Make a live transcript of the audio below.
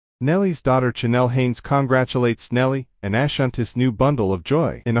Nelly's daughter Chanelle Haynes congratulates Nelly and ASHANTI'S new bundle of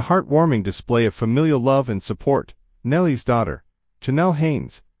joy. In a heartwarming display of familial love and support, Nelly's daughter, Chanelle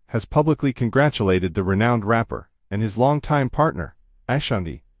Haynes, has publicly congratulated the renowned rapper and his longtime partner,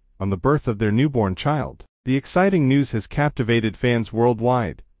 Ashanti, on the birth of their newborn child. The exciting news has captivated fans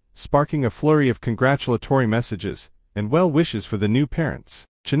worldwide, sparking a flurry of congratulatory messages and well wishes for the new parents.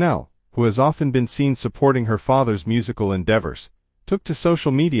 Chanelle, who has often been seen supporting her father's musical endeavors, took to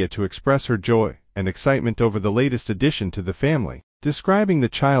social media to express her joy and excitement over the latest addition to the family. Describing the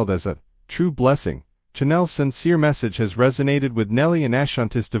child as a true blessing, Chanelle's sincere message has resonated with Nelly and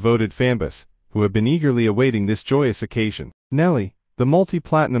ASHANTI'S devoted fanbase, who have been eagerly awaiting this joyous occasion. Nelly, the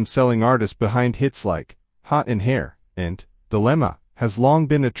multi-platinum selling artist behind hits like Hot in Hair and Dilemma, has long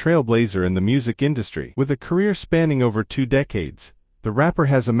been a trailblazer in the music industry. With a career spanning over 2 decades, the rapper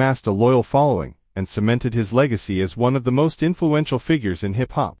has amassed a loyal following and cemented his legacy as one of the most influential figures in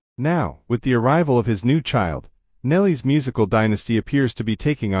hip-hop. Now, with the arrival of his new child, Nelly's musical dynasty appears to be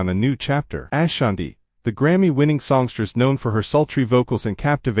taking on a new chapter. Ashanti, the Grammy-winning songstress known for her sultry vocals and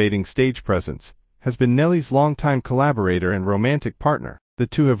captivating stage presence, has been Nelly's longtime collaborator and romantic partner. The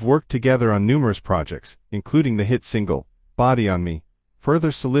two have worked together on numerous projects, including the hit single, Body on Me,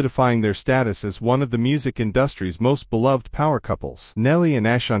 further solidifying their status as one of the music industry's most beloved power couples. Nelly and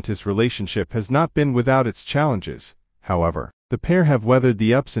ASHANTI'S relationship has not been without its challenges, however. The pair have weathered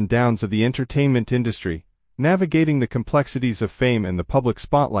the ups and downs of the entertainment industry, navigating the complexities of fame and the public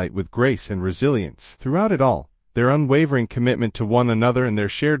spotlight with grace and resilience. Throughout it all, their unwavering commitment to one another and their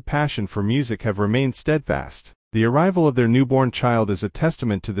shared passion for music have remained steadfast. The arrival of their newborn child is a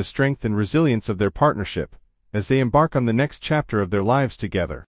testament to the strength and resilience of their partnership, as they embark on the next chapter of their lives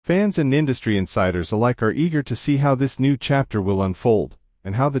together. Fans and industry insiders alike are eager to see how this new chapter will unfold,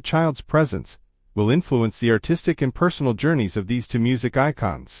 and how the child's presence will influence the artistic and personal journeys of these two music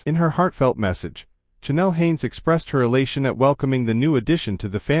icons. In her heartfelt message, Chanelle Haynes expressed her elation at welcoming the new addition to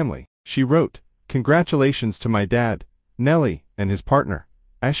the family. She wrote, "Congratulations to my dad, Nelly, and his partner,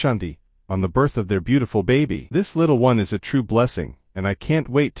 Ashanti, on the birth of their beautiful baby. This little one is a true blessing, and I can't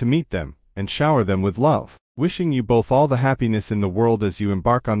wait to meet them and shower them with love. Wishing you both all the happiness in the world as you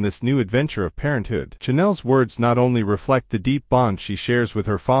embark on this new adventure of parenthood." Chanelle's words not only reflect the deep bond she shares with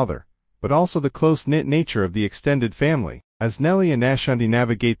her father, but also the close-knit nature of the extended family. As Nelly and Ashanti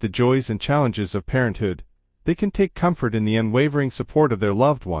navigate the joys and challenges of parenthood, they can take comfort in the unwavering support of their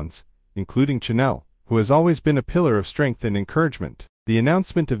loved ones, including Chanelle, who has always been a pillar of strength and encouragement. The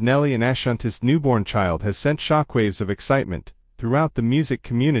announcement of Nelly and ASHANTI'S newborn child has sent shockwaves of excitement throughout the music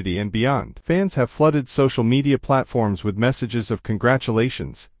community and beyond. Fans have flooded social media platforms with messages of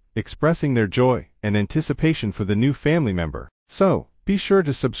congratulations, expressing their joy and anticipation for the new family member. So, be sure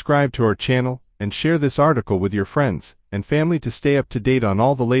to subscribe to our channel and share this article with your friends and family to stay up to date on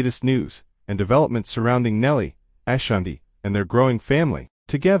all the latest news and developments surrounding Nelly, Ashanti, and their growing family.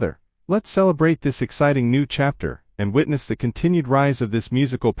 Together, let's celebrate this exciting new chapter and witness the continued rise of this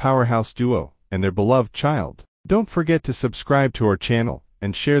musical powerhouse duo and their beloved child. Don't forget to subscribe to our channel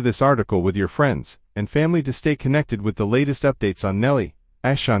and share this article with your friends and family to stay connected with the latest updates on Nelly,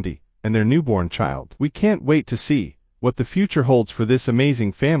 Ashanti, and their newborn child. We can't wait to see what the future holds for this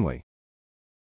amazing family.